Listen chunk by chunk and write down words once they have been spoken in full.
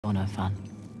or no fun.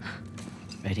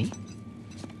 Ready?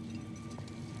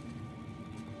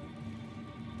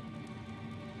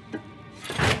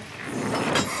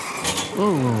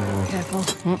 Ooh. Careful.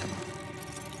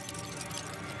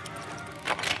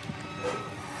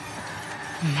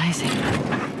 Amazing.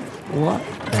 What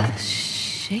the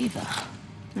Shiva?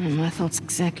 My thoughts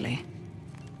exactly.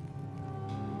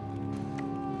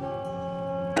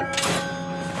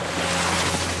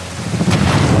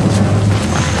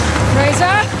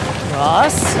 Razor?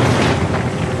 Ross?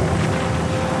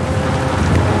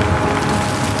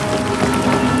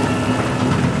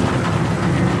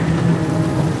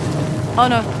 Oh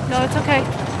no, no, it's okay.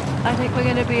 I think we're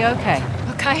gonna be okay.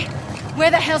 Okay. Where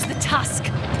the hell's the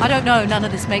tusk? I don't know, none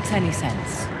of this makes any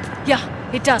sense.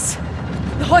 Yeah, it does.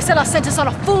 The Hoysala sent us on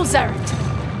a fool's errand.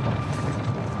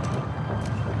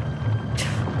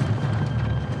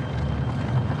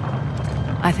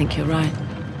 I think you're right.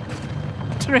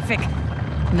 Terrific.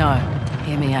 No,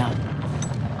 hear me out.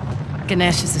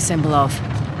 Ganesh is the symbol of,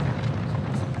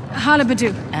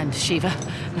 Halabadu. and Shiva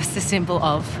was the symbol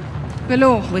of,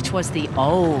 Belor. which was the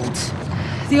old.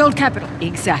 The old capital.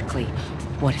 Exactly.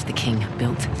 What if the king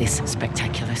built this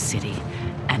spectacular city,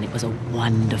 and it was a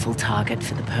wonderful target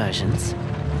for the Persians?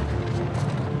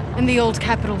 And the old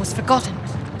capital was forgotten.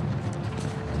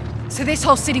 So this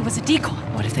whole city was a decoy.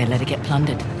 What if they let it get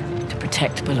plundered to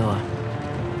protect Belor?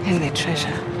 And their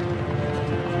treasure.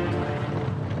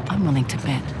 I'm willing to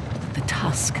bet the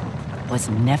tusk was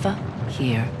never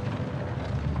here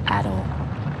at all.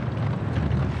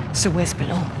 So where's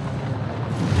Belor?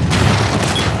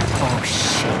 Oh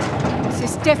shit. This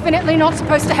is definitely not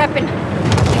supposed to happen.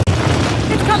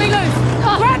 It's coming loose!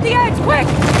 Grab the edge, quick!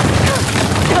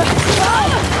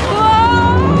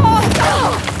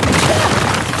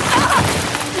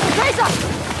 Tracer!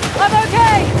 I'm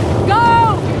okay! Go!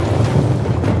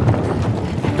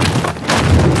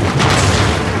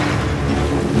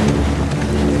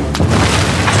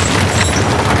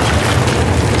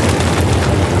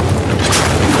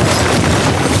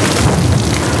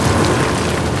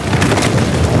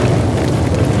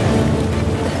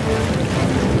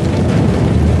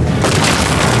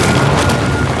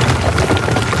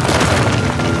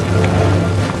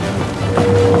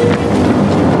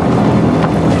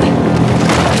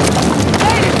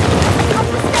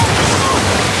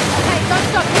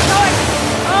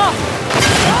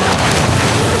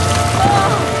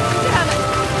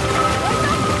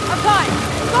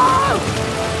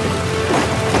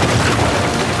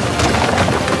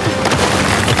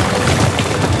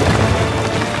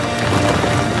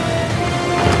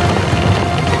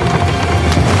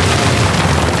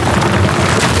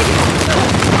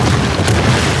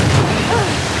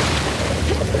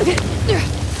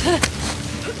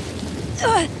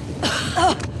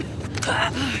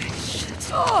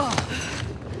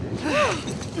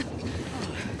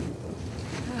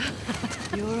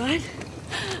 You alright?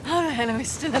 How the hell are we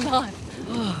still alive?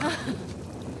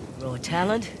 Raw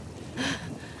talent,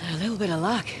 and a little bit of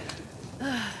luck.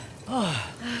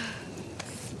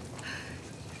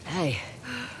 Hey,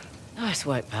 nice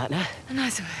work, partner.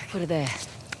 Nice work. Put it there.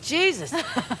 Jesus,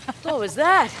 what was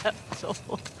that?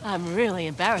 I'm really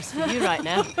embarrassed for you right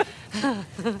now.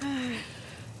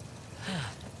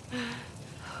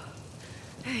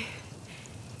 Hey.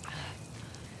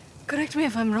 Correct me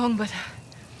if I'm wrong, but...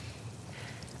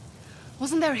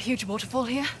 wasn't there a huge waterfall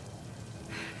here?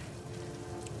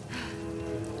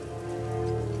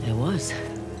 There was.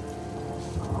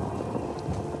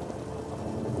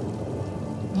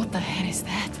 What the hell is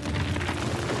that?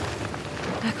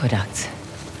 Aqueducts.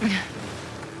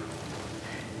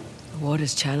 The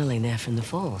water's channeling there from the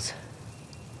falls.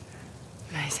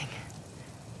 Amazing.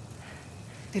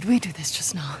 Did we do this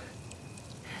just now?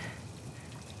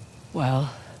 Well,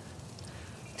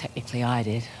 technically I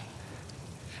did.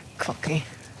 Cocky.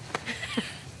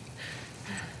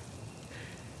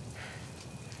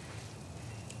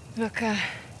 Look,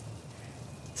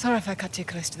 sorry if I cut too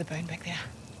close to the bone back there.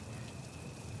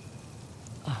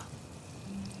 Oh.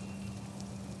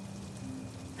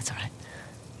 That's all right.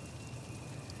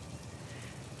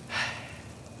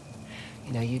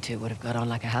 You know, you two would have got on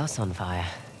like a house on fire.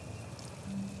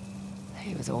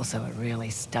 He was also a really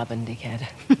stubborn dickhead.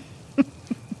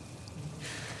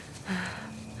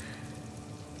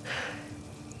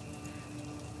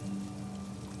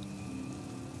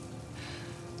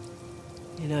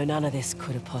 You know, none of this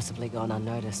could have possibly gone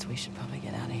unnoticed. We should probably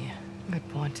get out of here. Good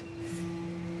point.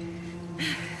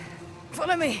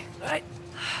 Follow me. Right.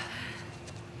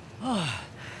 Oh.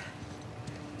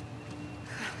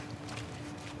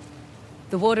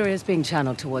 The water is being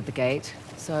channeled toward the gate,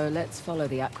 so let's follow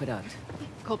the aqueduct.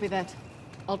 Copy that.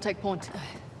 I'll take point.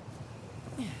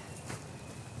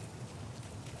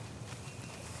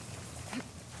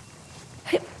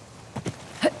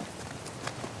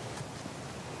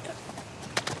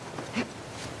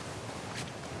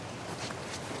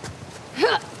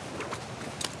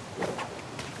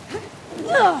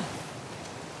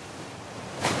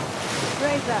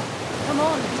 Fraser, come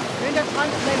on. We don't have time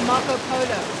to play Marco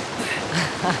Polo.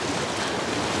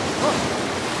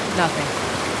 Nothing.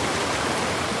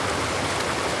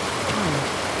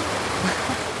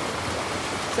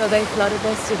 So they flooded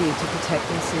their city to protect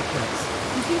their secrets.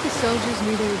 You think the soldiers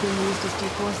knew they were being used as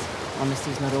decoys?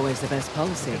 Honesty's not always the best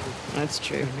policy. That's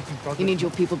true. You need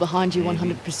your people behind you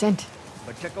 100%.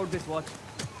 But check out this watch.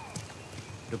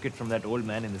 Took it from that old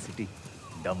man in the city.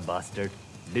 Dumb bastard.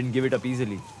 Didn't give it up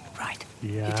easily. Right.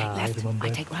 Yeah, You take left, remember. I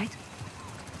take right.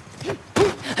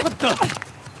 What the?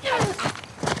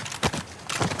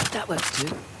 That works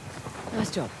too. Nice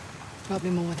job.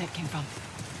 Probably more where that came from.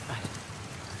 Right.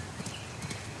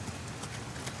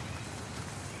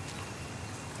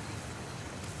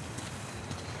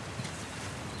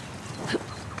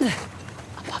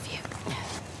 Above you.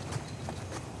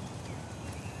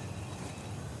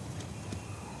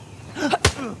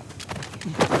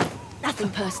 Nothing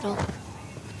personal.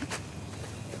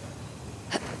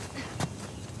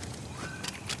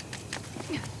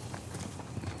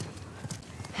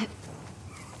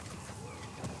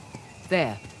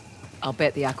 There. I'll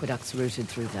bet the aqueduct's routed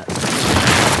through that.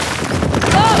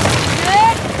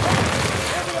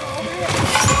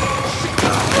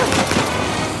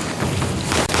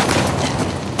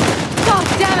 God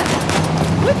damn it!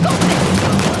 We've got this!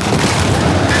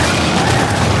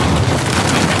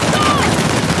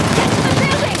 Get to the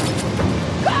building!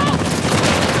 Go!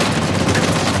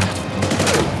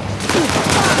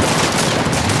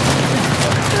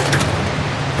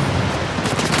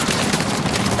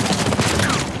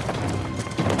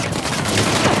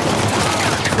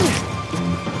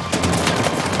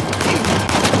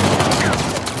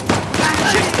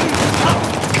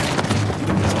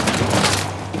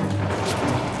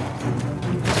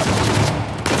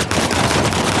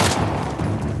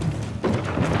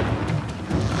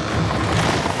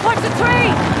 Watch the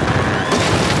tree!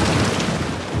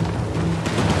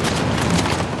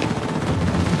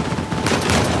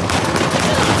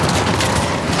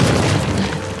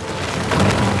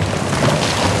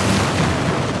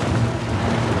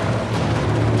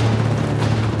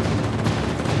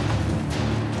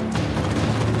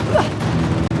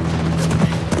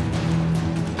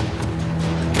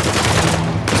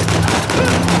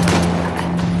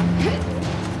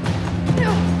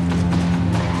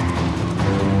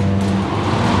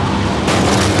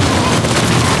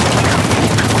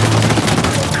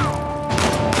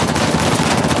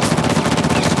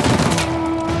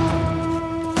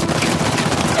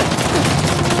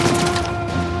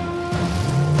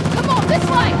 Come on, this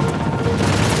way!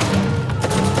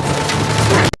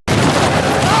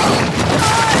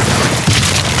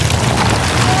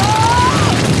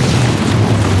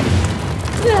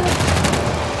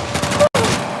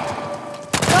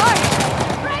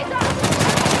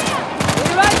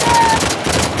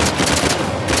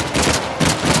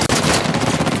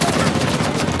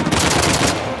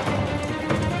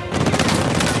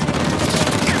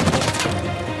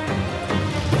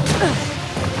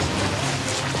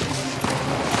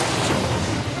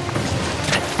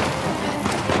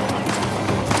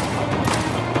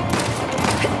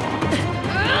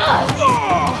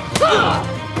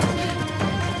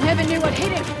 Never knew what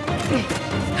hit him.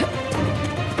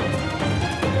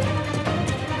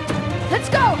 Let's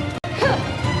go! Good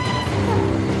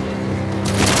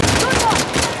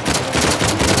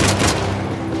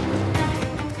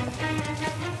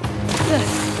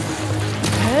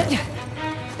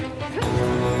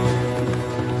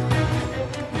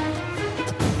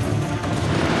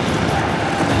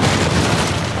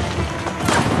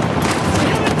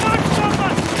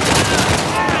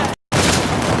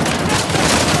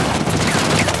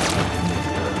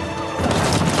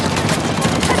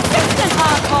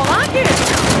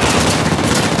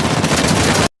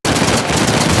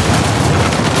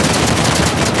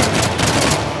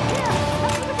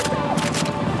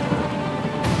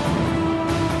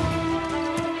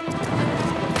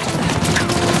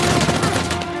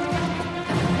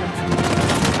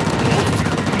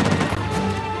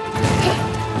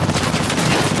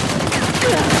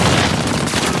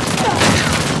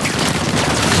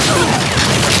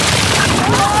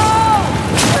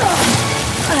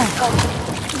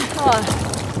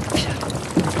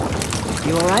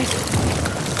You alright?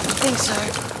 I think so.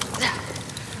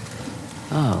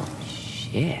 Oh,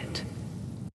 shit.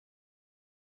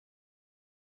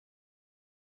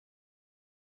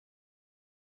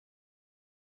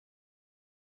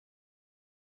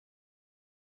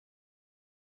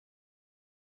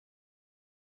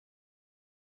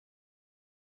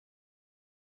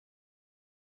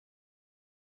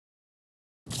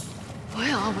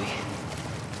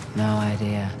 No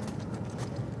idea.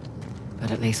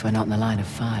 But at least we're not in the line of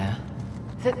fire.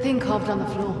 That thing carved on the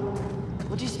floor.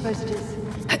 What do you suppose it is?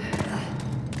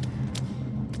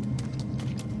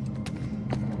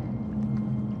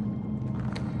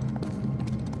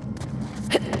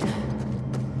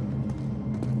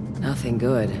 Nothing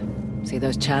good. See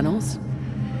those channels?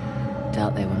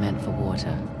 Doubt they were meant for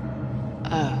water.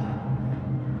 Oh.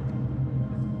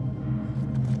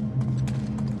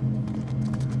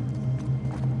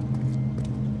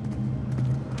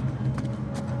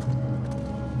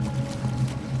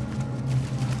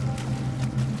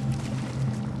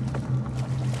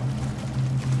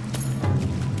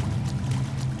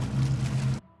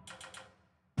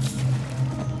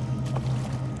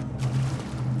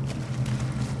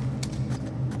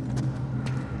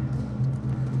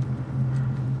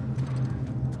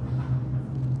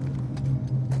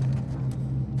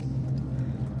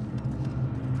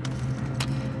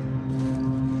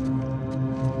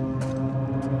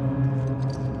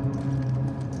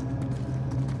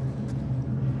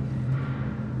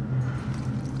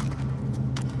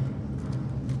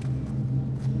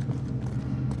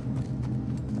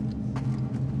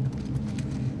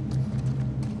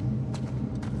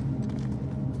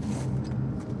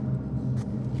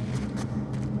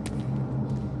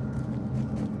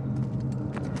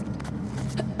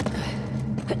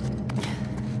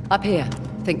 Up here.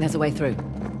 Think there's a way through.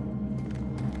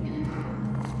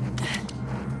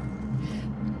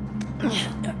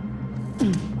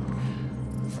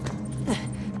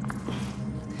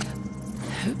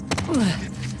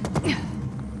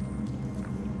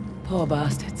 Poor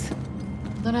bastards.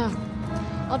 Dunno.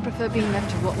 I'd prefer being left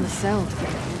to rot in the cell to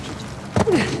get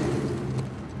tortured.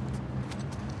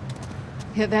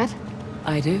 Hear that?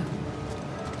 I do.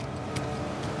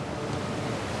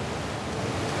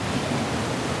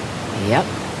 Yep.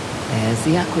 There's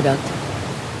the aqueduct.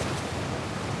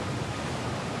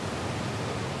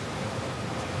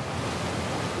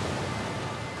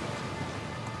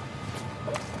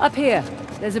 Up here.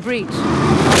 There's a breach.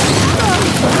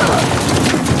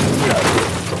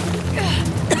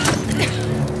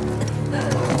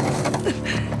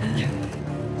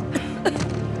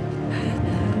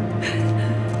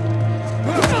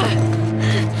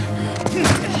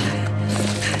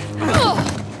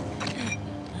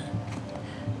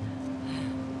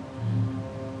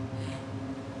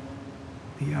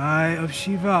 The Eye of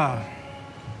Shiva.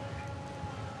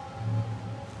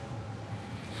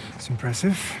 It's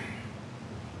impressive.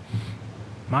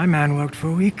 My man worked for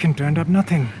a week and turned up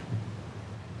nothing.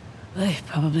 They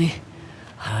probably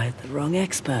hired the wrong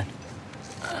expert.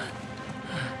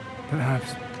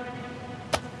 Perhaps.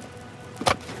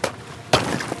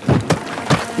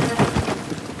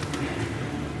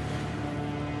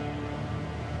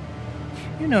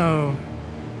 You know,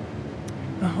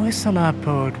 a Hoysala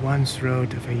poet once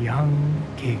wrote of a young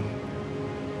king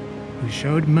who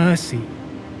showed mercy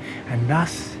and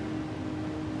thus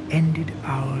ended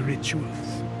our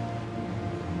rituals.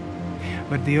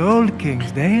 But the old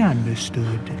kings, they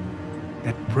understood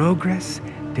that progress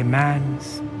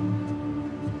demands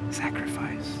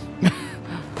sacrifice.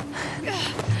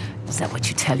 Is that what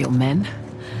you tell your men?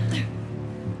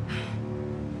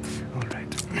 All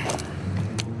right.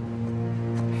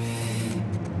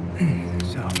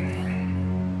 So,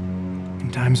 in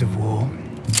times of war,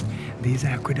 these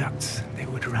aqueducts, they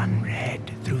would run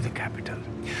red through the capital.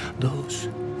 Those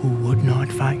who would not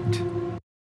fight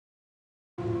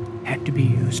had to be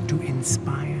used to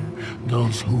inspire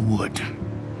those who would.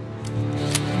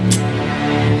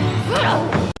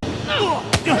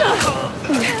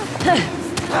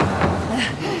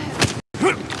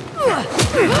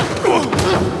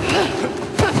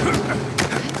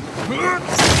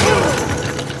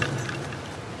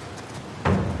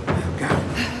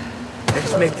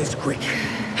 Let's make this quick.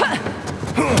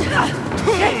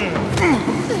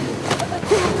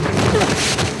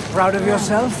 Proud of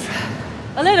yourself?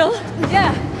 A little,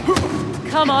 yeah.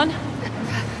 Come on.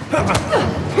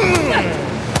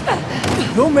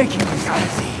 You're making me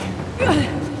fancy.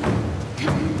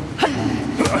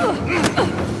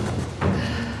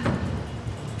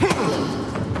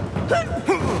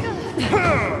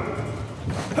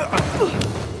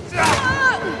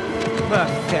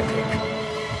 Pathetic.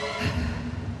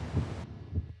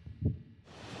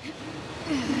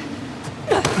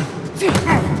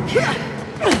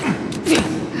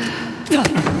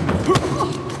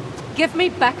 Give me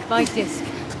back my disc.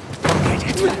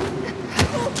 Forget it.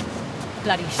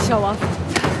 Bloody show off.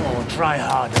 Oh, try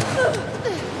harder.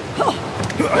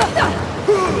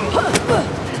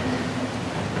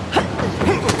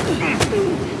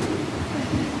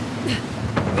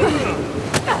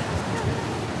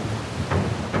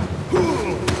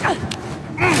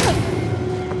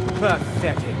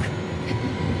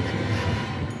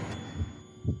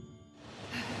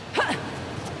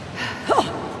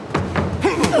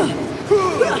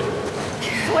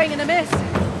 swing and a miss.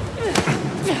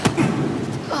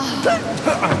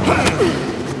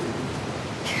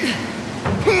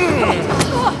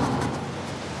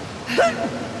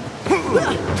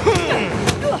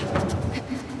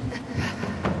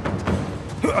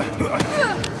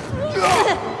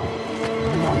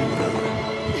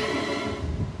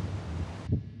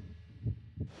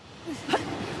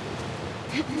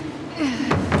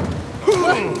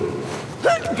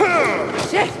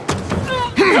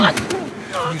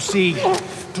 You see,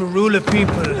 to rule a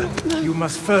people, you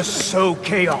must first sow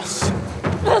chaos.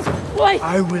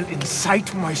 I will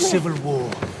incite my civil war,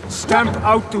 stamp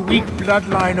out the weak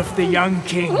bloodline of the young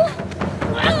king,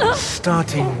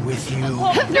 starting with you.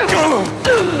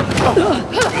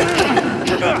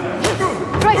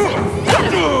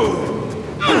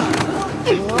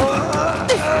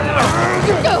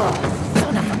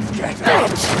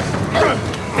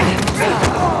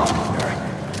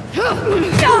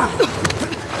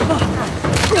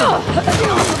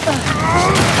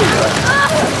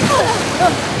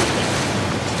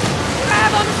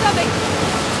 Grab onto something!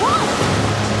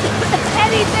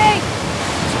 Anything!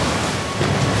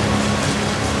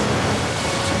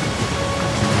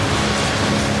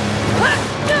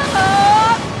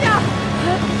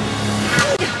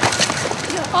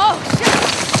 Oh, shit!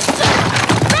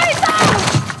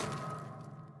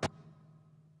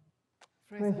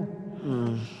 Fraser!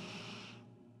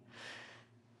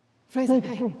 Fraser,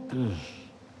 hey.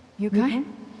 You okay?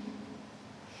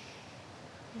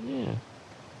 Yeah.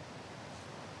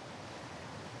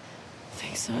 I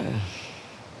think so.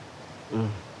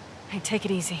 Hey, take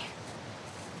it easy.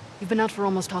 You've been out for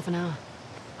almost half an hour.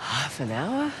 Half an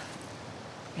hour?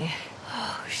 Yeah.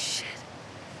 Oh, shit.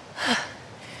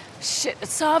 Shit, the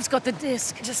Saab's got the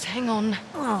disc. Just hang on.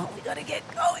 Oh, we gotta get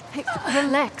going. Hey,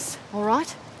 relax, all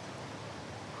right?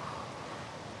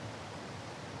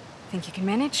 Think you can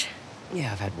manage?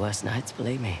 Yeah, I've had worse nights,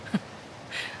 believe me.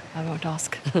 I won't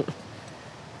ask.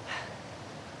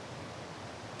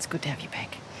 It's good to have you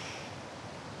back.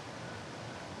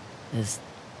 There's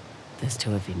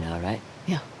two of you now, right?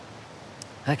 Yeah.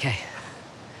 Okay.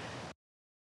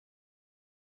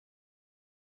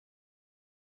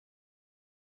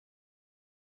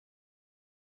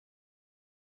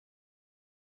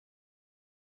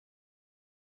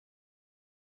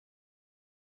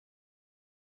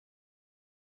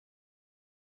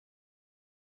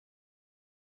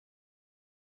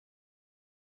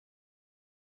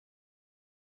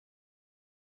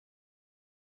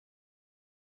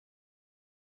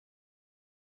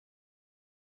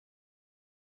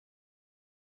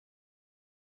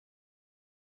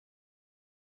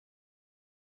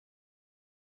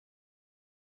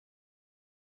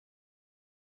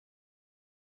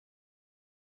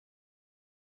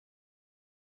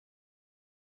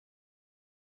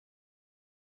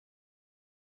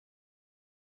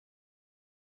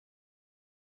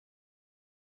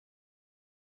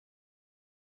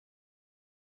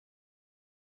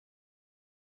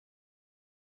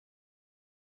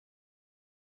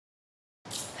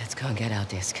 Let's go and get our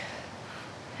disc.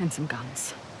 And some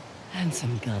guns. And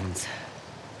some guns.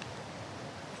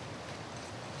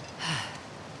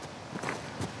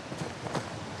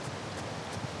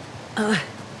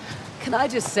 Can I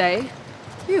just say,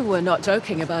 you were not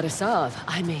joking about Asav.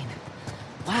 I mean,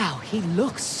 wow, he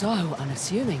looks so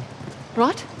unassuming.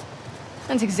 Right?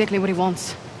 That's exactly what he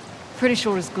wants. Pretty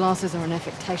sure his glasses are an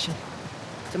affectation.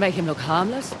 To make him look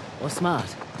harmless or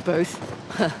smart? Both.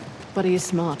 But he is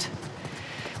smart.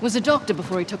 Was a doctor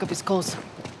before he took up his cause.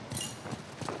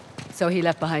 So he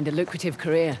left behind a lucrative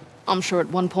career. I'm sure at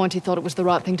one point he thought it was the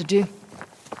right thing to do.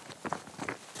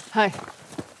 Hey,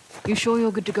 you sure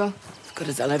you're good to go? As good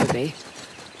as I'll ever be.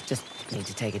 Just need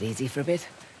to take it easy for a bit.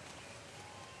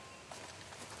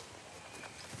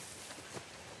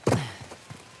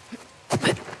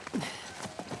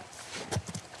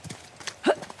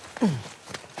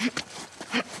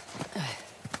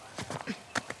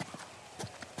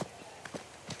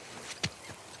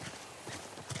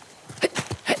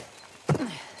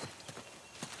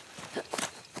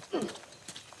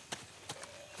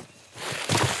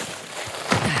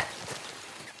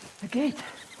 The gate.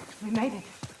 We made it.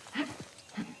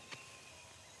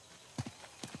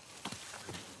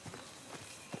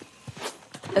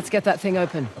 Let's get that thing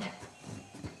open.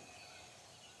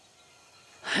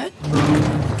 Holy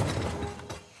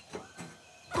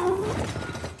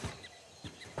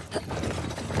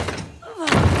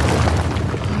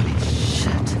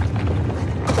shit.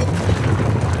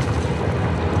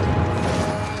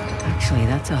 Actually,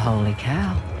 that's a holy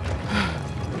cow.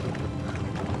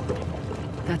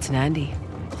 That's Nandi,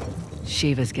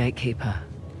 Shiva's gatekeeper.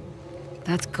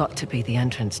 That's got to be the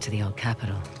entrance to the old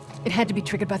capital. It had to be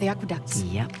triggered by the aqueducts.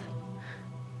 Yep.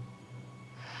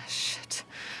 Shit.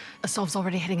 Asov's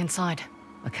already heading inside.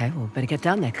 Okay, well, better get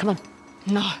down there. Come on.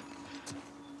 No.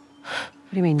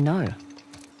 What do you mean, no?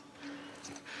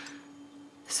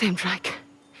 Sam Drake.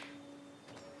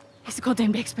 He's the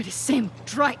goddamn expert. It's Sam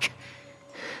Drake.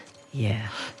 Yeah.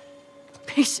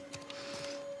 Peace.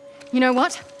 You know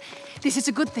what? This is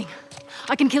a good thing.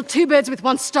 I can kill two birds with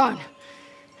one stone.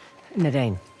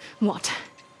 Nadine. What?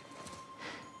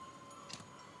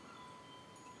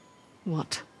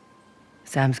 What?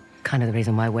 Sam's kind of the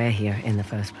reason why we're here in the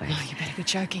first place. Oh, you better be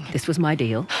joking. This was my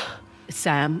deal.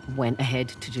 Sam went ahead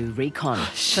to do recon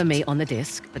for me on the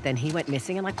disc, but then he went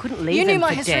missing and I couldn't leave him You knew my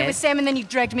for history dead. with Sam and then you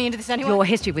dragged me into this anyway? Your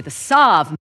history with the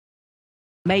Sav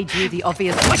made you the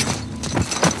obvious...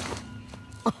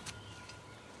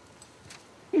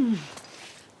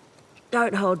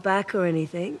 Don't hold back or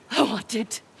anything. Oh, I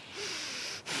did.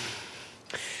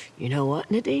 You know what,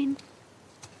 Nadine?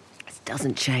 It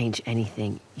doesn't change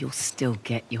anything. You'll still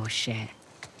get your share.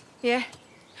 Yeah?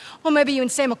 Or maybe you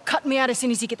and Sam will cut me out as soon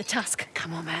as you get the tusk.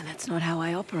 Come on, man, that's not how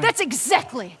I operate. That's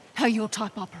exactly how your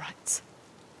type operates.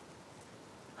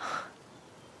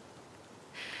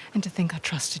 And to think I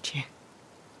trusted you.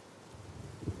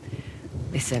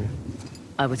 Listen,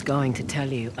 I was going to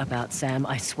tell you about Sam.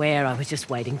 I swear I was just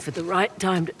waiting for the right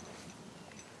time to...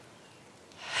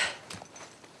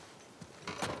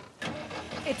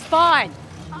 It's fine.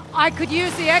 I could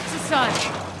use the exercise.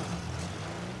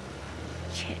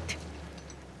 Shit.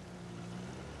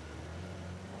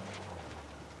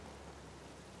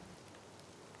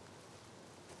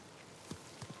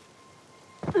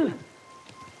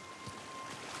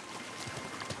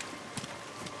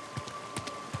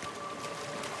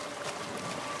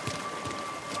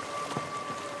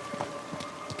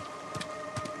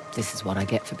 This is what I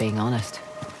get for being honest.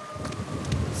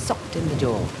 Socked in the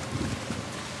jaw.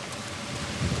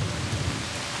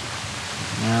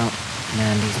 Well,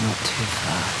 Nandy's not too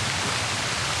far.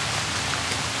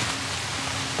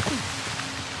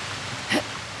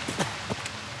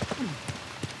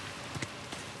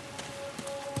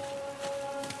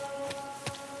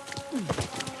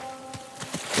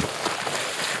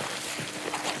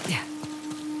 Yeah.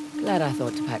 Glad I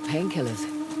thought to pack painkillers.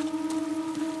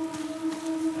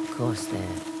 Of course, they're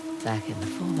back in the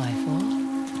 4x4.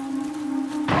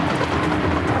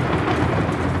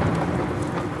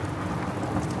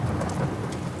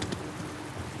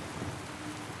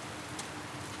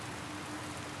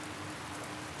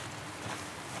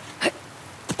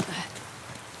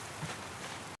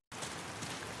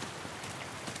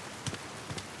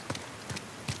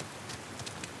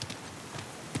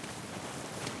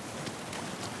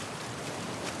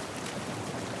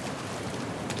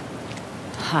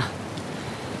 Ha!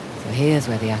 So here's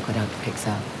where the aqueduct picks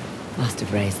up. Must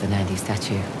have raised the Nandi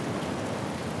statue.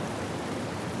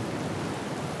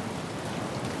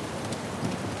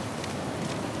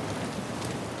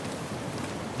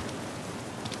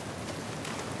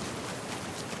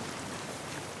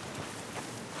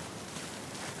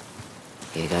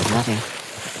 Here goes nothing.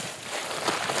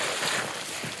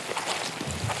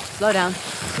 Slow down.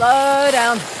 Slow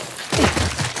down.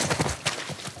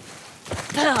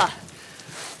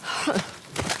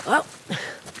 Well,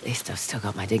 at least I've still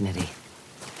got my dignity.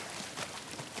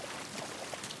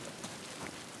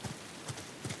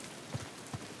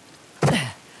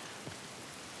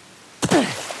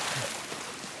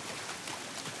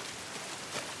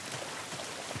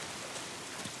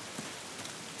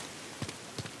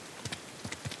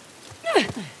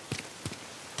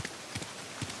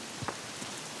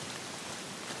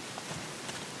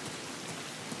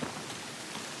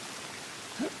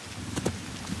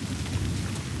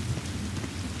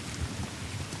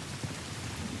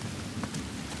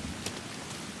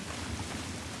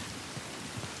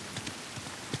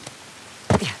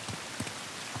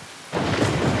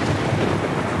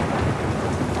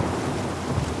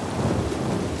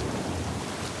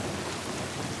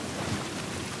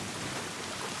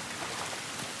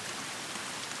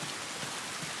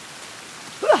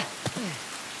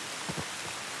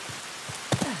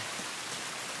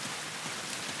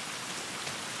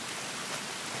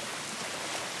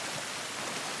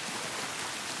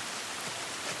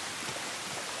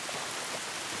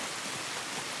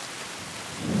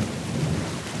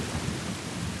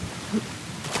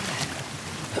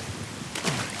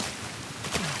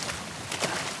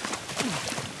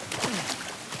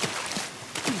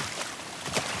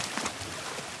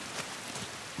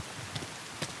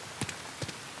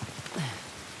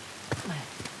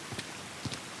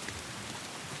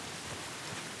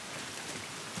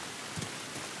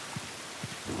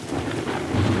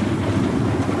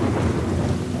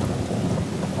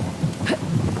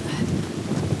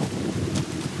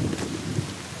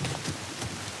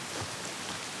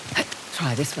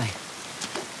 try this way.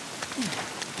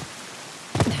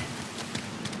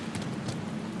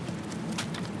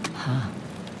 Huh.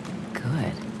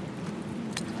 Good.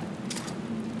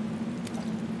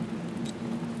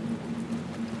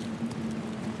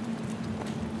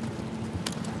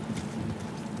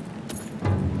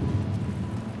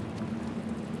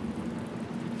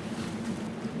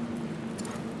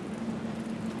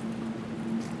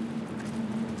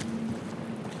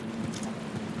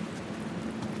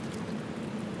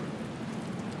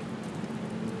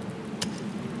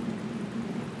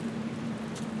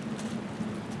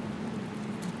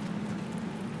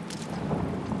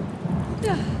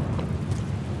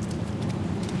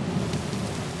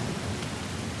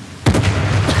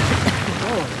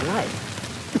 Oh, right.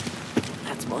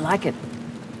 That's more like it.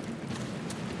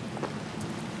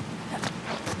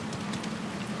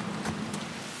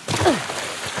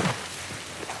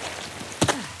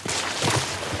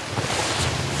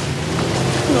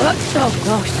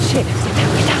 Oh, shit. Get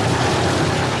down, get down.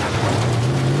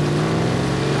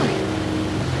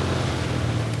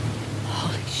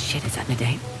 Holy shit, is that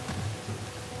Nadine?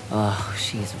 Oh,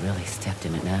 she's really stepped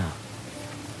in it now.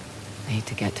 I need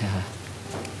to get to her.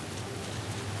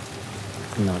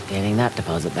 I'm not getting that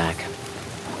deposit back.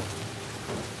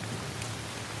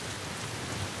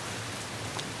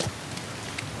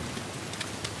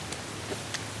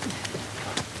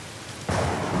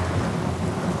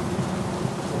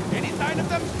 Any sign of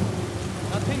them?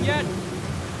 Nothing yet.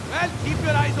 Well, keep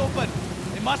your eyes open.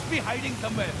 They must be hiding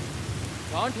somewhere.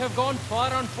 Can't have gone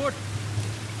far on foot.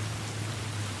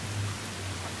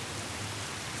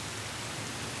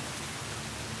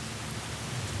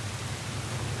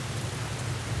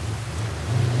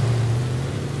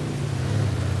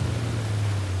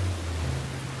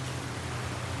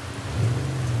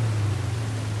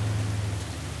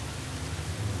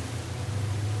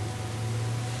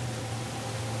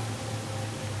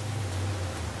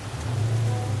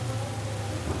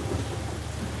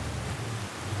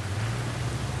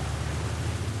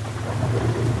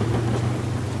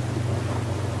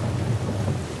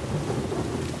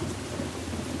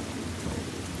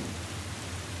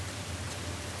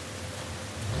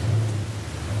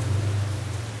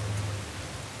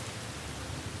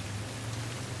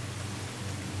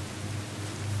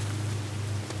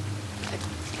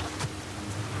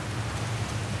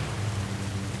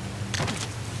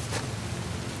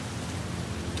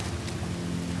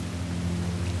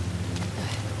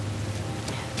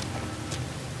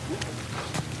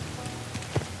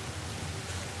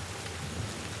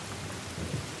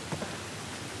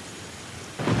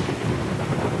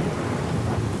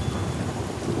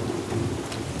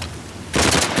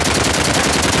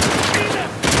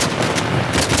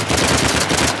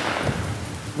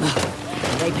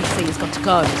 APC has got to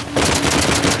go.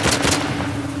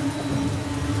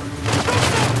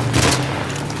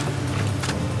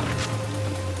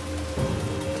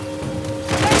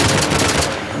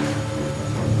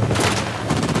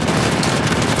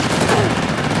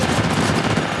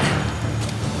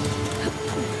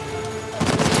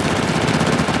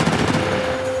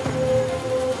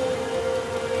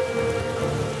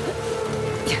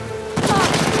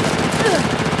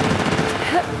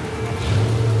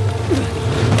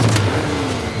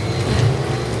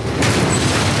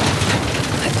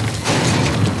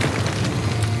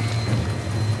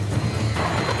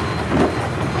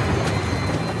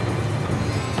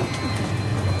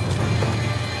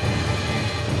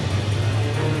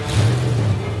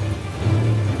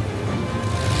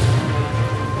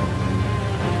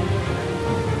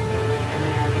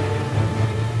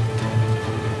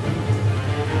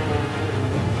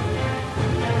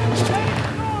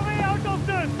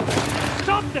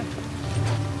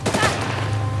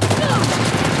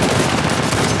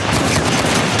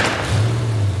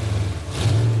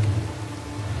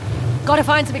 Gotta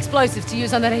find some explosives to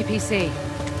use on that APC.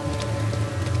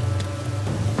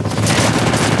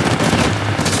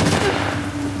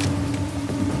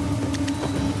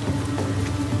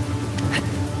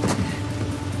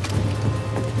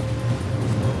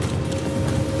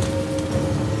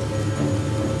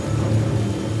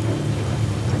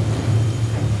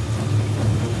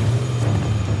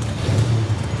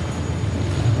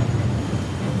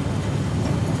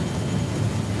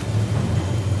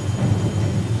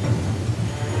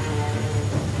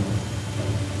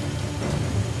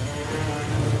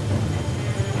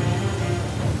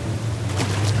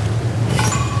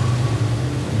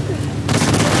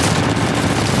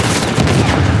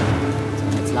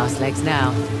 Last legs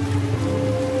now.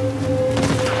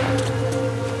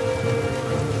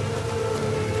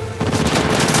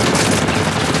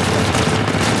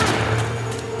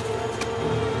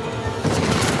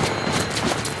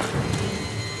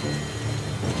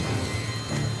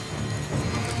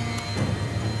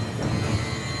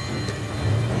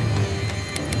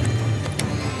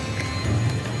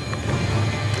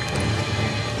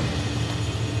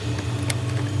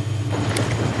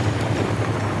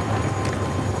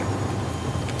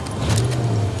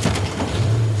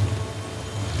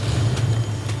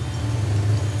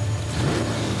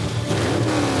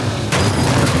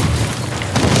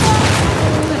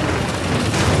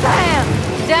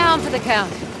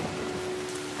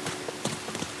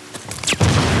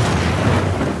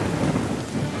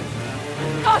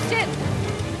 Shit!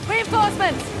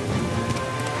 Reinforcements!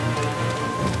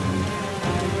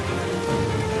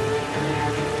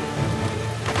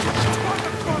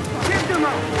 Take them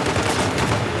out!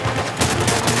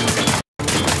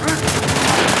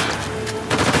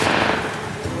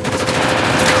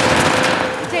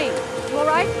 Dave, you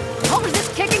alright? Can't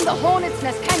resist kicking the hornet's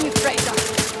nest, can you, Fraser?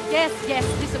 Yes, yes,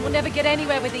 listen, we'll never get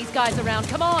anywhere with these guys around.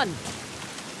 Come on!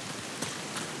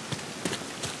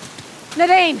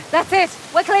 Nadine, that's it!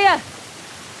 We're clear!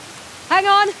 Hang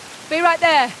on! Be right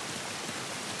there!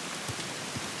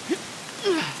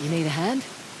 You need a hand?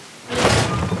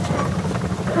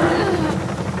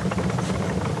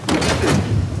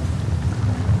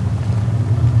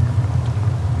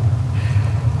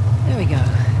 There we go.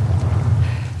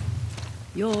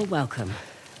 You're welcome.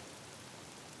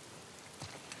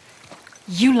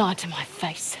 You lied to my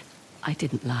face. I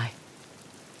didn't lie.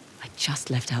 I just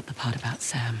left out the part about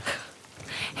Sam.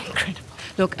 Incredible.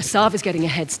 Look, Asav is getting a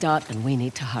head start and we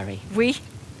need to hurry. We?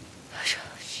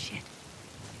 Shit.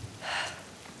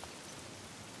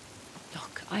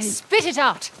 Look, Spit it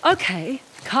out! Okay,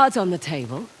 cards on the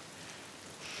table.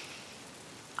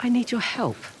 I need your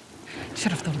help.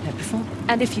 Should have thought of that before.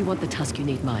 And if you want the tusk, you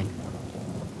need mine.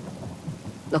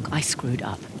 Look, I screwed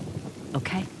up.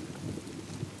 Okay?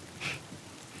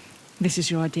 This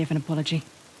is your idea of an apology.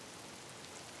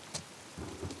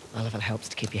 Well, if it helps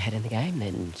to keep your head in the game,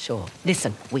 then sure.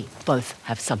 Listen, we both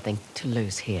have something to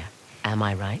lose here. Am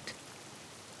I right?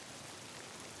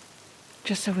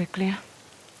 Just so we're clear,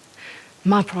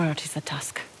 my priority's the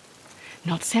tusk.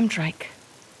 Not Sam Drake.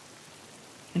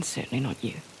 And certainly not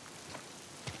you.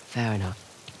 Fair enough.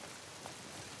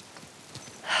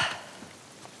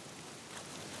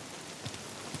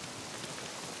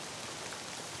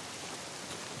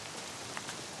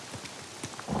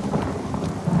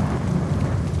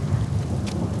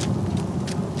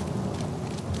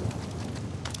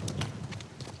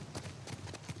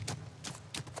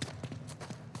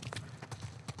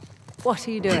 What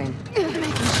are you doing?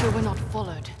 Making sure we're not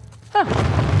followed. Oh,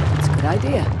 that's a good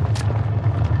idea.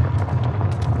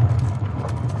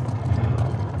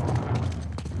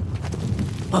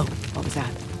 Whoa, what was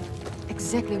that?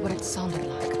 Exactly what it sounded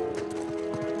like.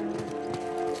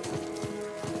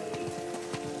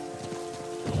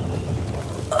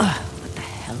 What the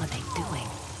hell are they doing?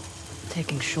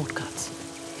 Taking shortcuts.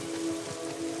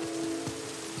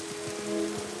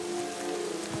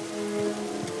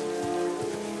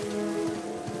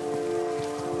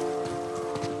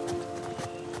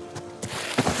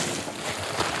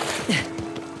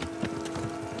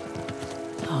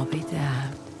 I'll be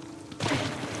damned.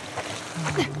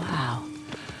 Oh, wow.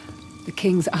 The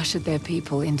kings ushered their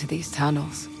people into these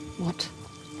tunnels. What?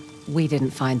 We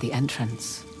didn't find the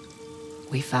entrance.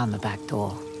 We found the back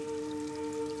door.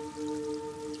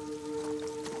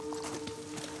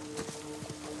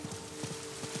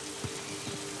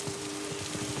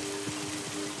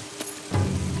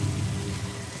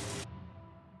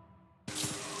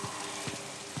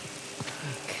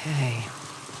 Okay.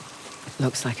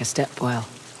 Looks like a stepwell.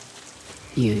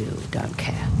 You don't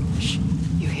care. Shh.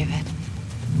 You hear that?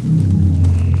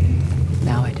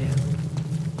 Now I do.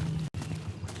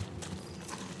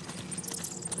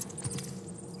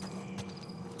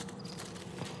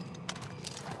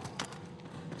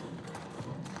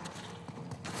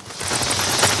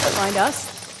 Find us?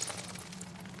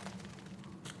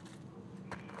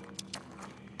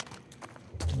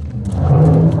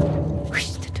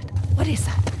 What is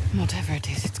that? Whatever it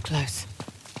is, it's close.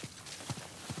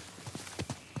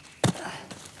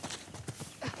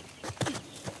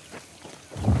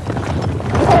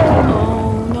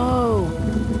 Oh no!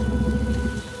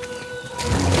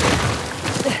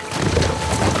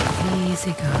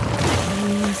 Easy, girl.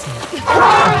 Easy.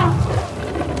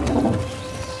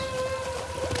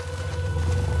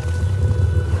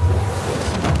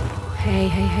 Hey,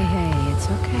 it's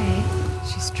okay.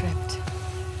 She's stripped.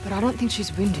 But I don't think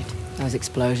she's wounded. Those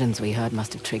explosions we heard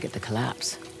must have triggered the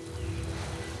collapse.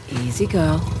 Easy,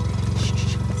 girl. Shh,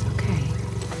 it's okay.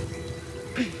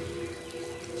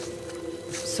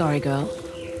 Sorry, girl.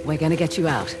 We're gonna get you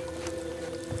out.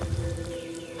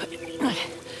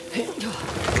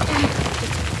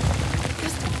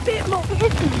 Just a bit more.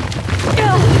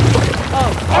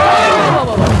 Oh.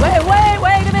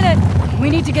 Wait a minute. We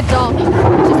need to get down.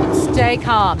 Just stay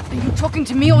calm. Are you talking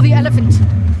to me or the elephant?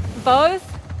 Both.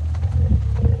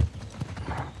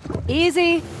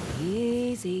 Easy.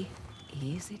 Easy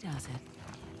does it.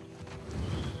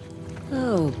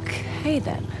 Okay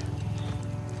then.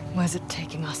 Where's it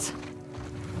taking us?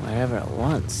 Wherever it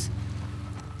wants.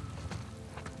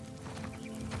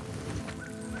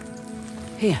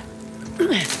 Here.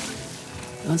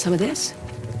 Want some of this?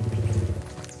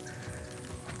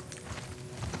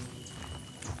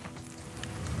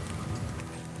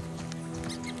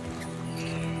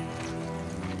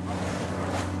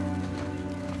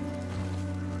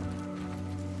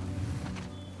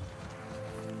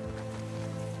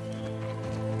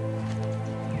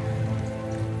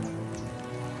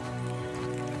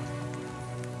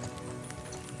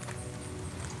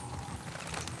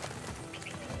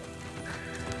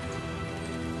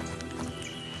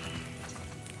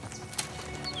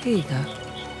 Here you go.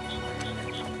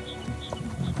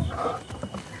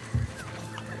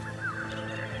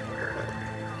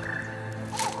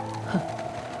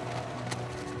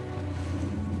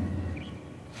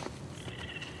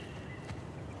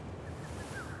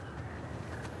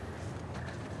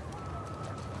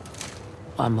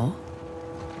 One more.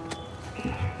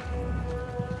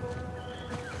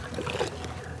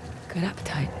 Good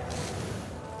appetite.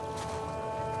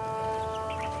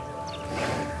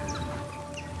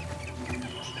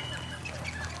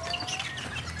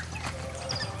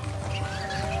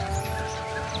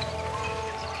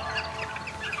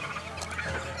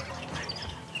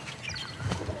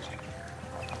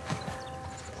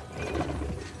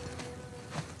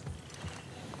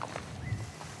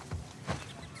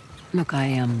 Look,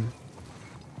 I'm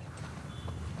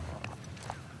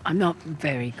not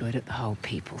very good at the whole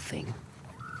people thing.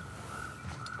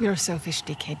 You're a selfish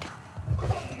dickhead.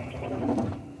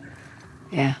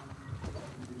 Yeah.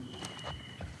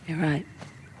 You're right.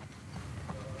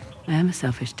 I am a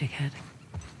selfish dickhead.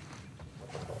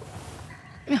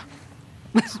 Yeah.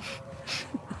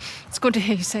 It's good to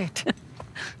hear you say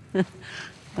it.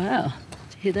 Wow.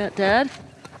 Did you hear that, Dad?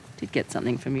 Did get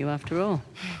something from you after all.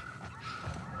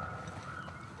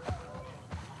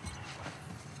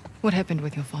 What happened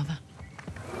with your father?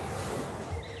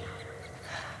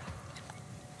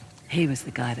 He was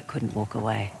the guy that couldn't walk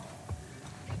away.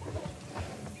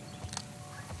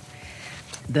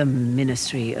 The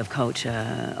Ministry of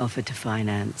Culture offered to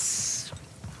finance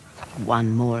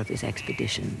one more of his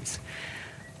expeditions,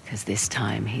 because this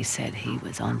time he said he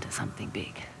was onto something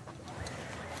big.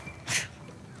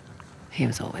 He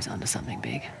was always onto something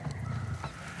big.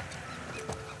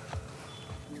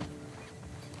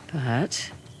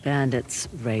 But bandits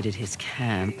raided his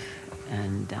camp,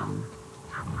 and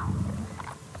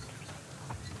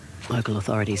local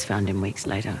authorities found him weeks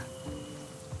later.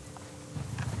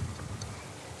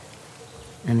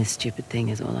 And this stupid thing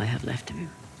is all I have left of him.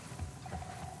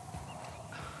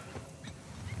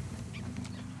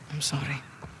 I'm sorry.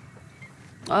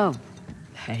 Oh,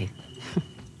 hey.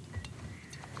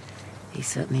 He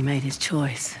certainly made his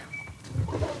choice.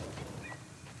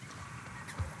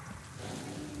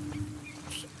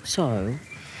 So?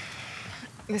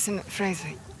 Listen, Fraser,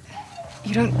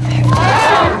 you don't have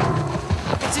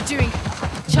to... What's it doing?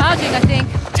 Charging, I think.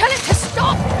 Tell it to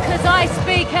stop! Because I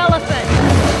speak elephant.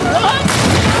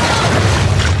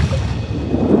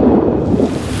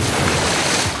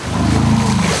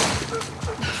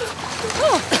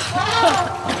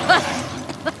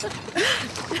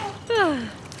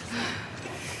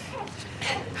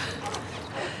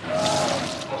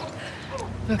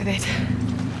 Look at that.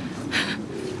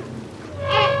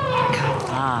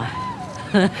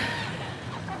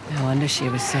 No wonder she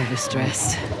was so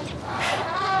distressed.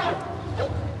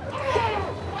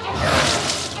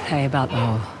 Hey, about the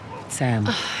whole Sam.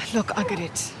 Look, I get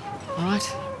it. All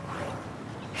right?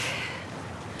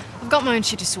 I've got my own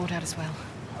shit to sort out as well.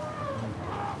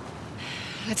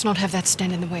 Let's not have that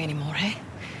stand in the way anymore, eh?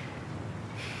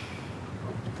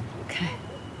 Okay.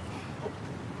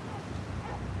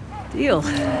 Deal.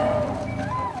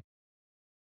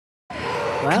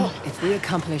 Well, if we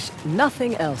accomplish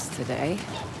nothing else today,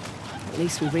 at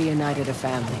least we reunited a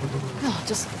family. No,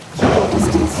 just keep your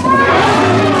distance.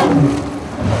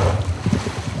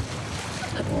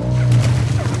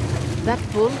 That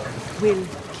bull will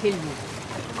kill you.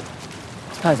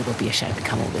 Suppose it would be a shame to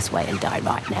come all this way and die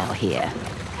right now here.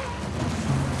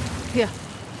 Here,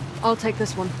 I'll take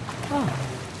this one.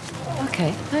 Oh,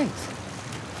 okay, thanks.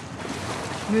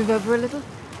 Move over a little.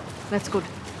 That's good.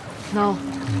 Now,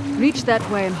 reach that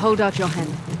way and hold out your hand.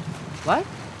 What?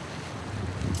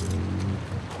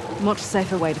 Much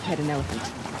safer way to pet an elephant.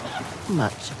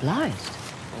 Much obliged.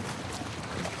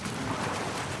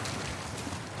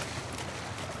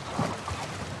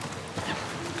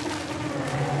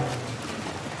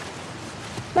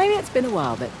 Maybe it's been a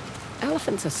while, but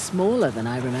elephants are smaller than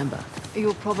I remember.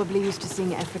 You're probably used to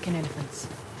seeing African elephants.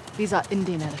 These are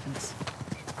Indian elephants.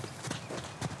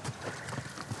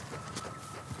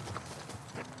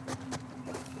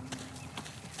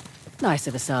 Nice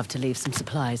of Asav to leave some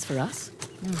supplies for us.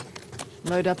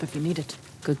 Load up if you need it.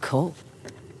 Good call.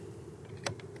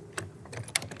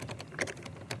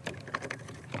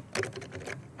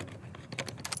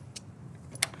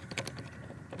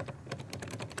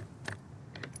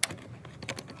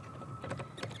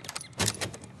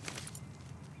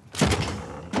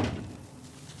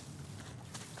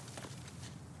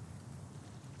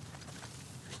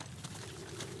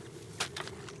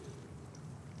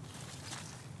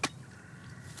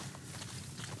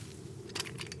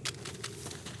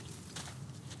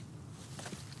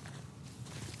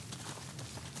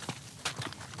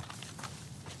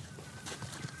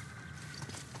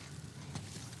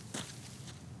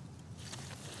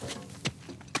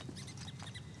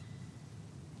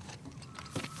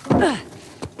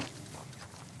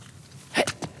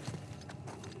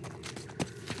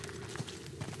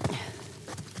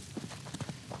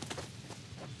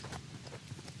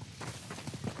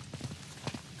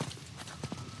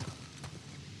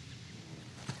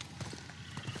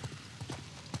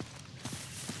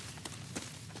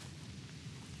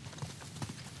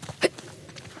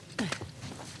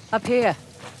 Up here.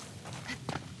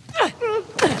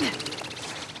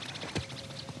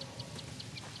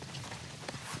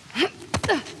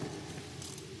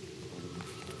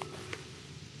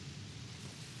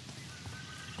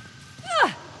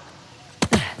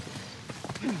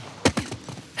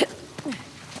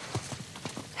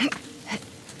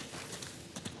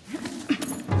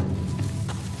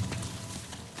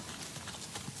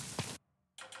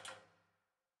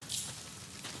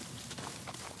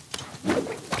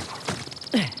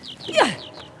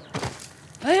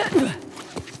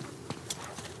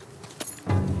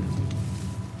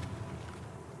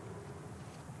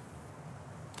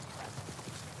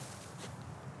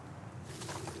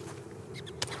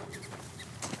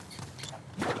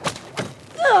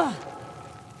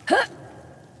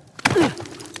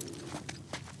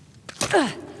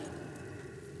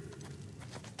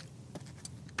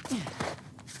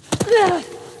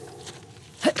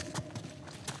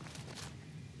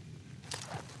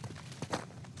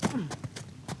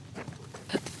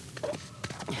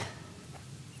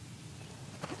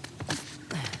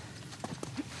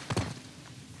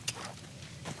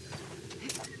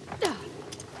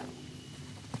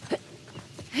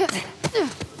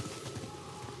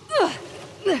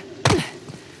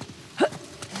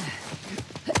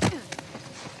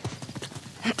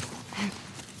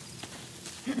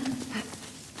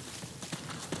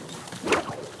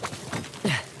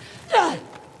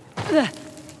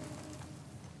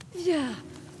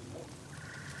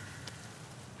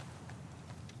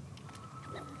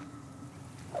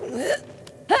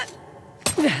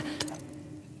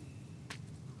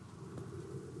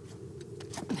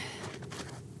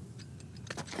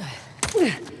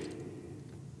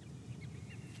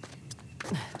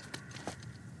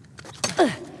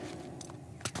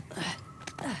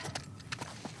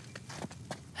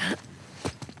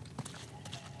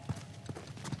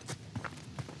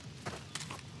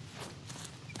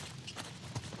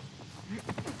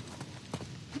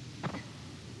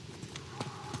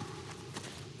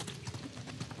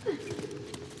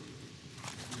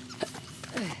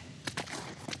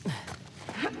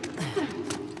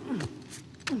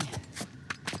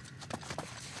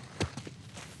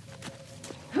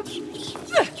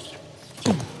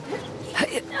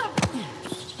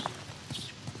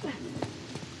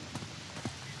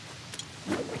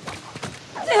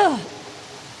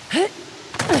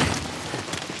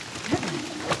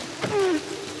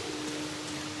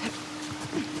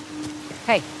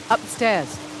 Hey,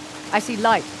 upstairs. I see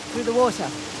light through the water.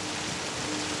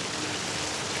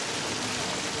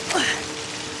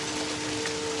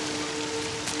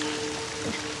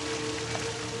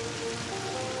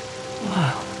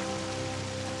 Wow.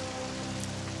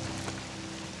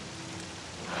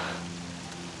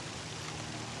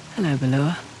 Hello,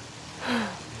 Belua.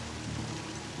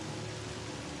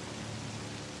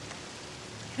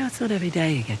 You know, it's not every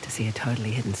day you get to see a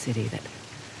totally hidden city that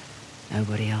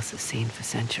nobody else has seen for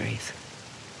centuries.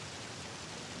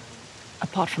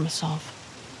 Apart from Assav.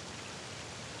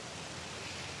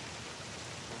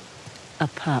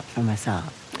 Apart from Assad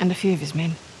And a few of his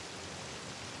men.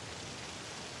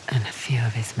 and a few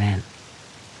of his men.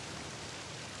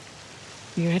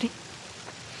 You ready?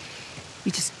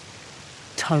 You just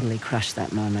totally crushed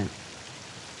that moment.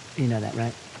 You know that,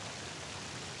 right?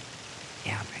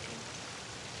 Yeah, I'm ready.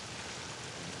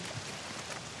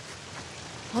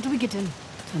 How do we get in?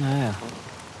 Dunno.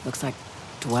 Looks like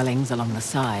dwellings along the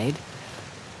side.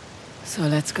 So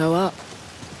let's go up.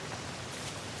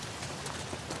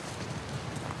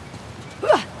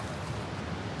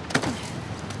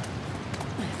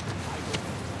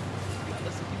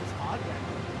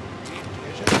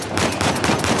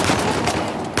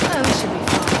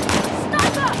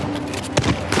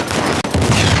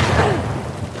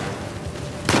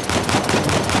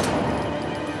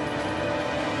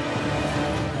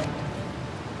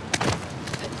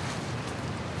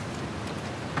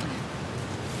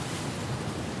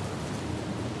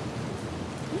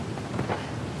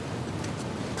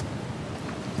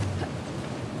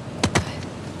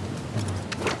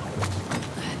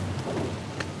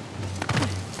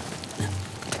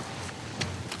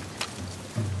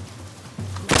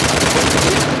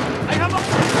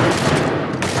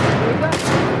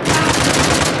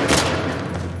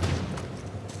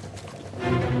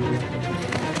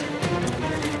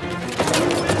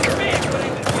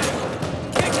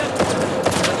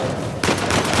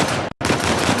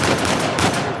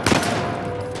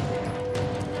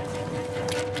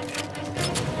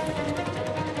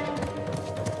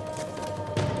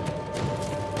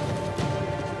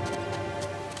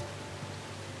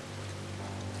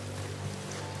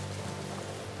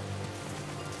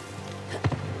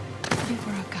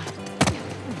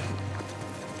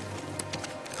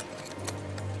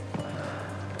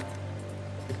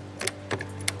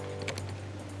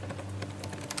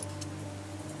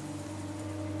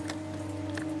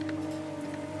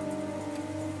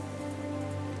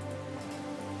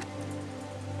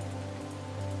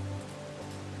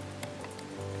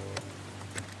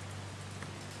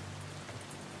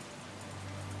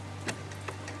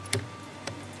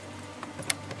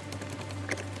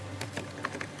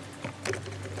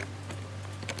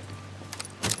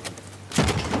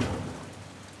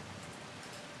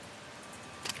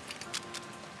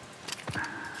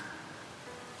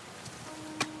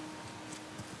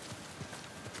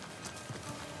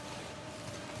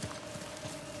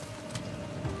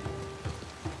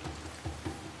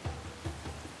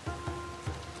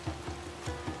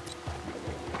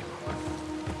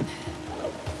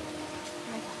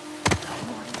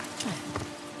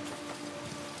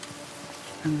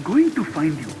 I'm going to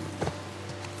find you.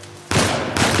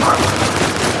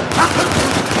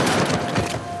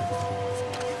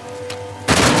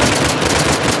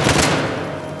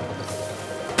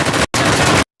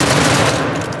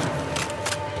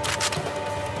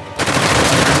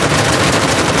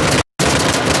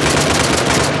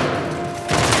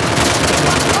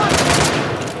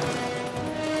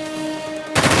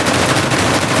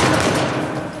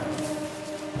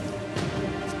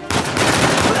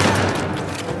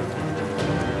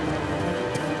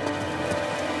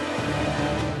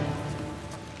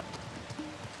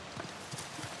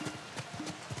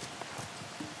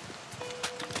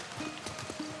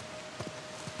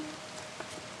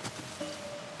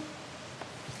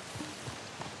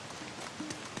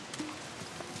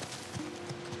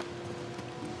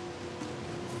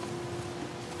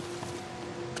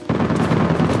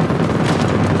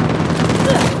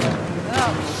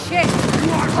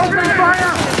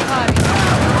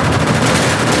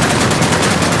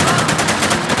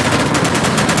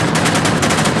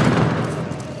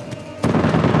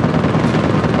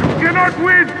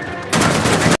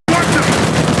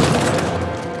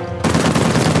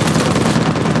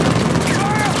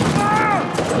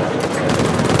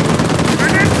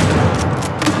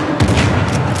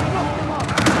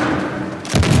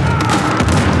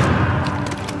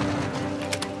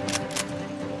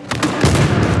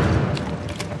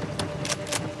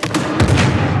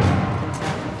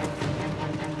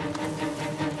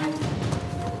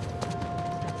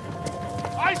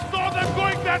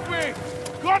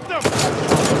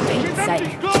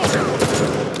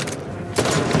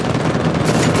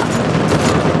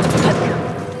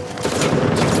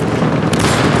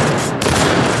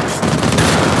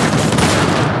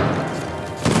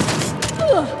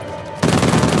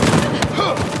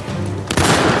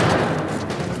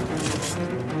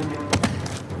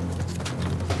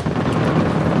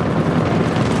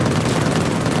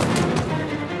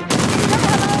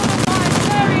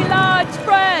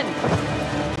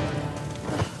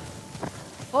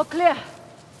 All clear.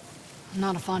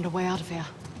 Now to find a way out of here.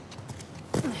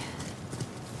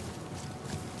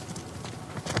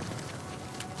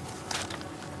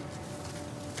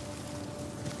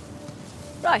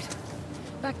 Right.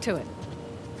 Back to it.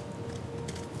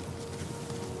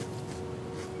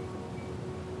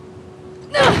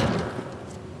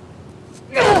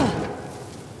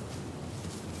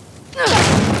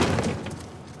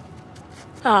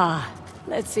 Ah,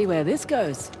 let's see where this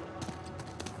goes.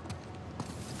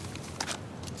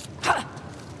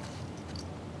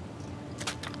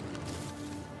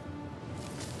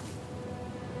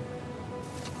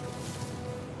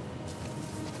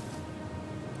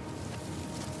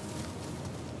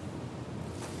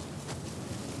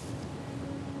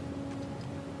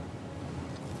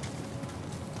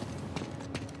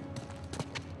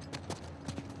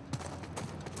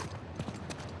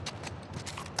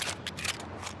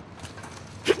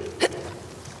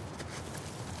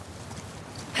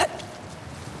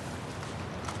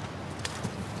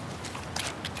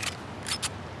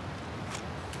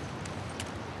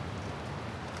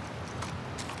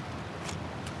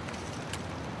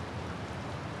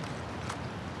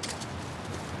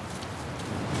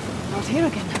 Not here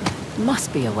again.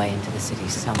 Must be a way into the city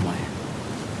somewhere.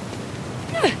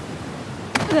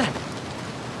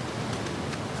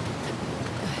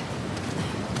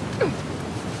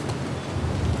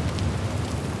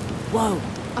 Whoa!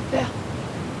 Up there.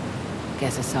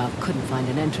 Guess Asav couldn't find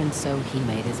an entrance, so he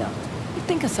made his own. You'd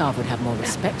think Asav would have more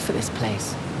respect for this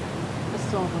place. The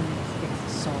sovereign is the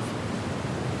sovereign.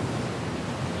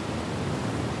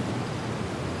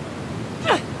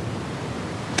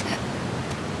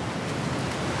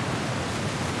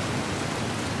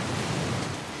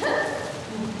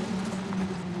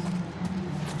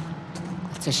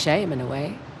 It's a shame, in a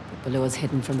way, that Balua's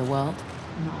hidden from the world.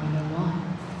 Now I know why.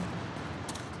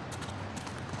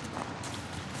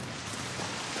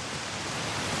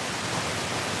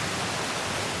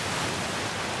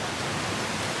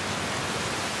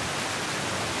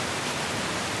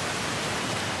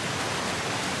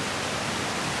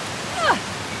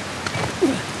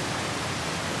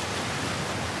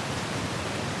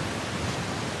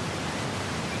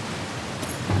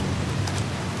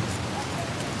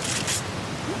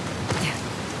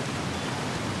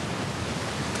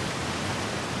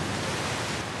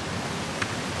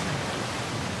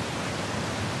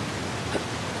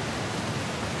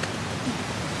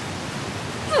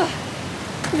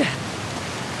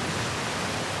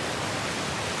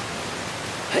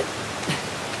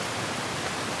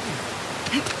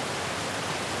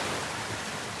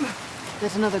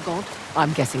 There's another god.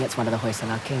 I'm guessing it's one of the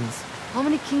Hoysala kings. How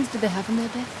many kings did they have in their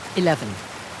day? 11.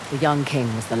 The young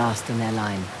king was the last in their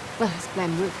line. Well, his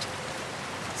plan worked.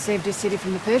 Saved his city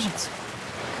from the Persians.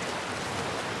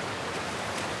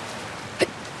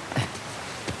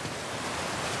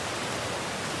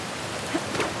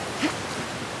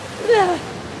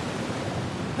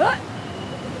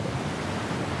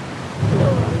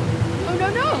 Oh, no,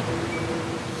 no!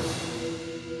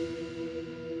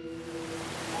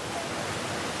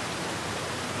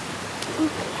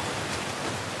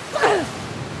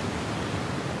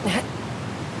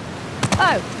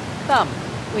 Oh, Thumb.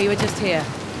 We were just here.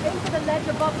 Aim for the ledge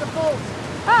above the vault.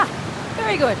 Ah!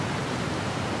 Very good.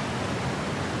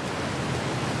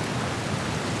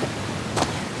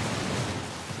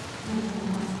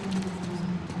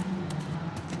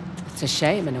 It's a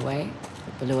shame, in a way,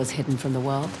 that Balua's hidden from the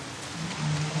world.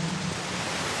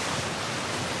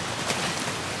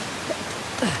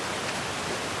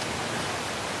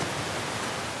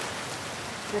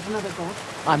 There's another vault.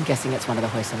 I'm guessing it's one of the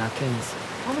Hoysala kings.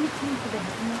 How many kings do they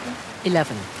have in that vault?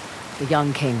 11. The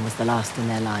young king was the last in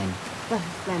their line. Well,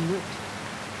 his plan worked.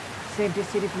 Saved his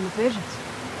city from the Persians.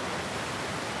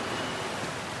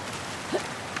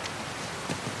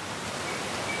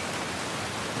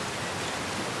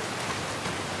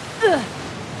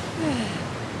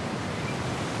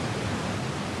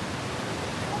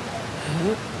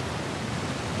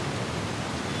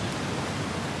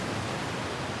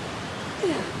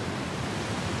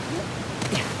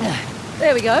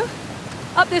 There we go.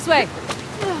 Up this way.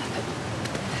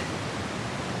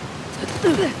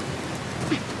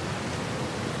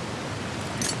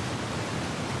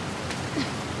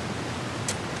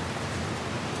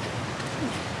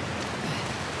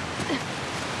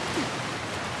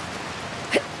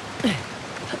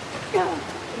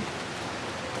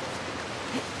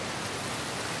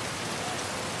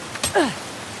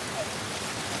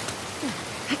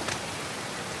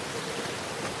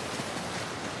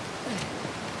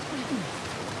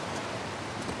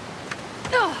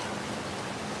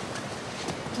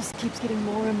 Just keeps getting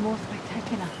more and more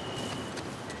spectacular.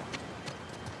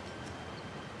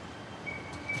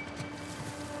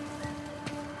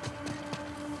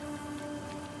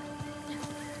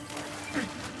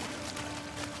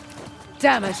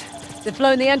 Damn it. They've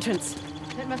blown the entrance.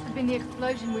 That must have been the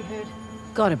explosion we heard.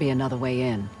 Gotta be another way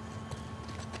in.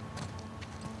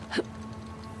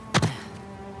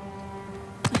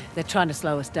 They're trying to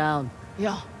slow us down.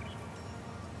 Yeah.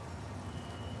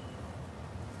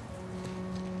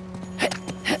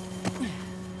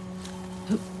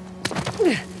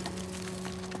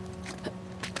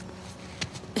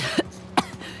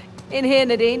 In here,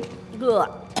 Nadine. Ugh.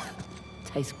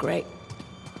 Tastes great.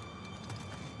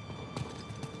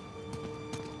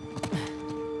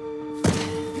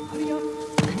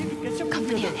 Come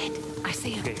near it. I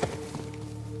see him.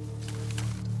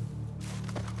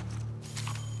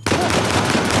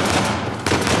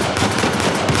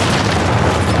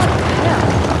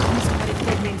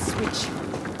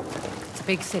 It's a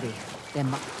big city.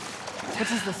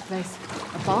 What is this place?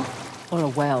 A bath? Or a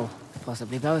well.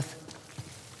 Possibly both.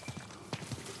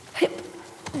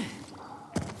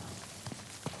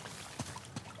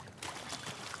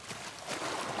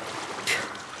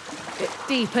 Bit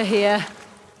deeper here.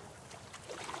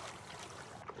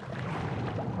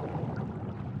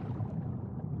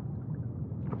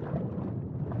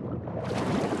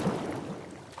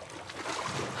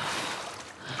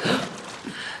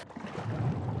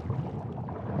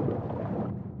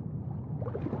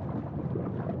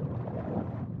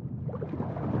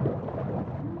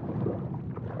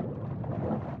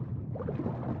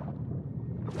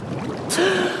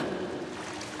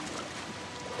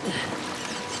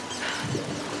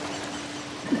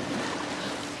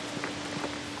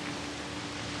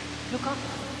 Look up.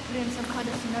 We're in some kind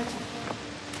of cenote.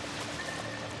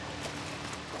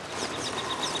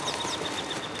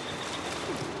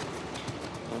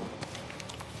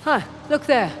 Huh, look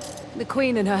there. The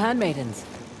queen and her handmaidens.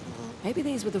 Maybe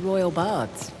these were the royal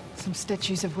bards. Some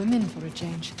statues of women for a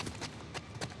change.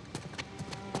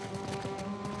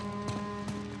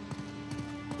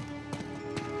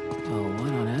 Oh,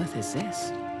 what on earth is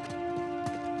this?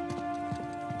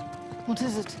 What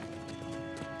is it?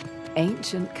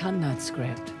 Ancient Kannad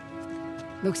script.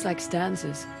 Looks like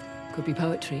stanzas. Could be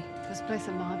poetry. This place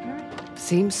a library?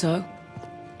 Seems so.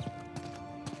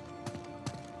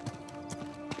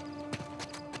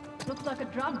 Looks like a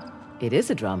drum. It is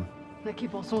a drum. They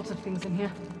keep all sorts of things in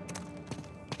here.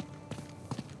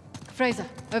 Fraser,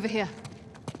 over here.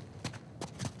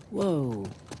 Whoa.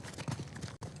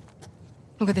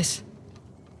 Look at this.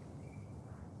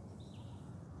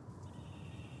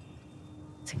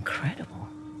 It's incredible.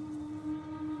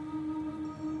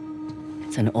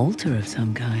 It's an altar of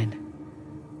some kind.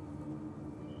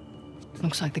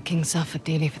 Looks like the king suffered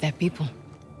dearly for their people.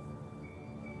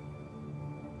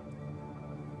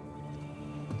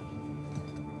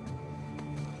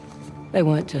 They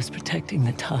weren't just protecting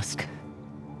the tusk.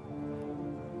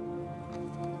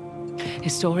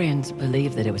 Historians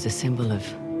believe that it was a symbol of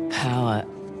power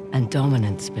and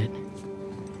dominance, but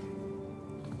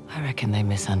I reckon they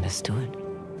misunderstood.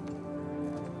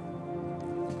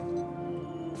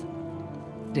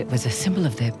 It was a symbol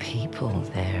of their people,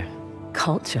 their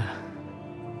culture.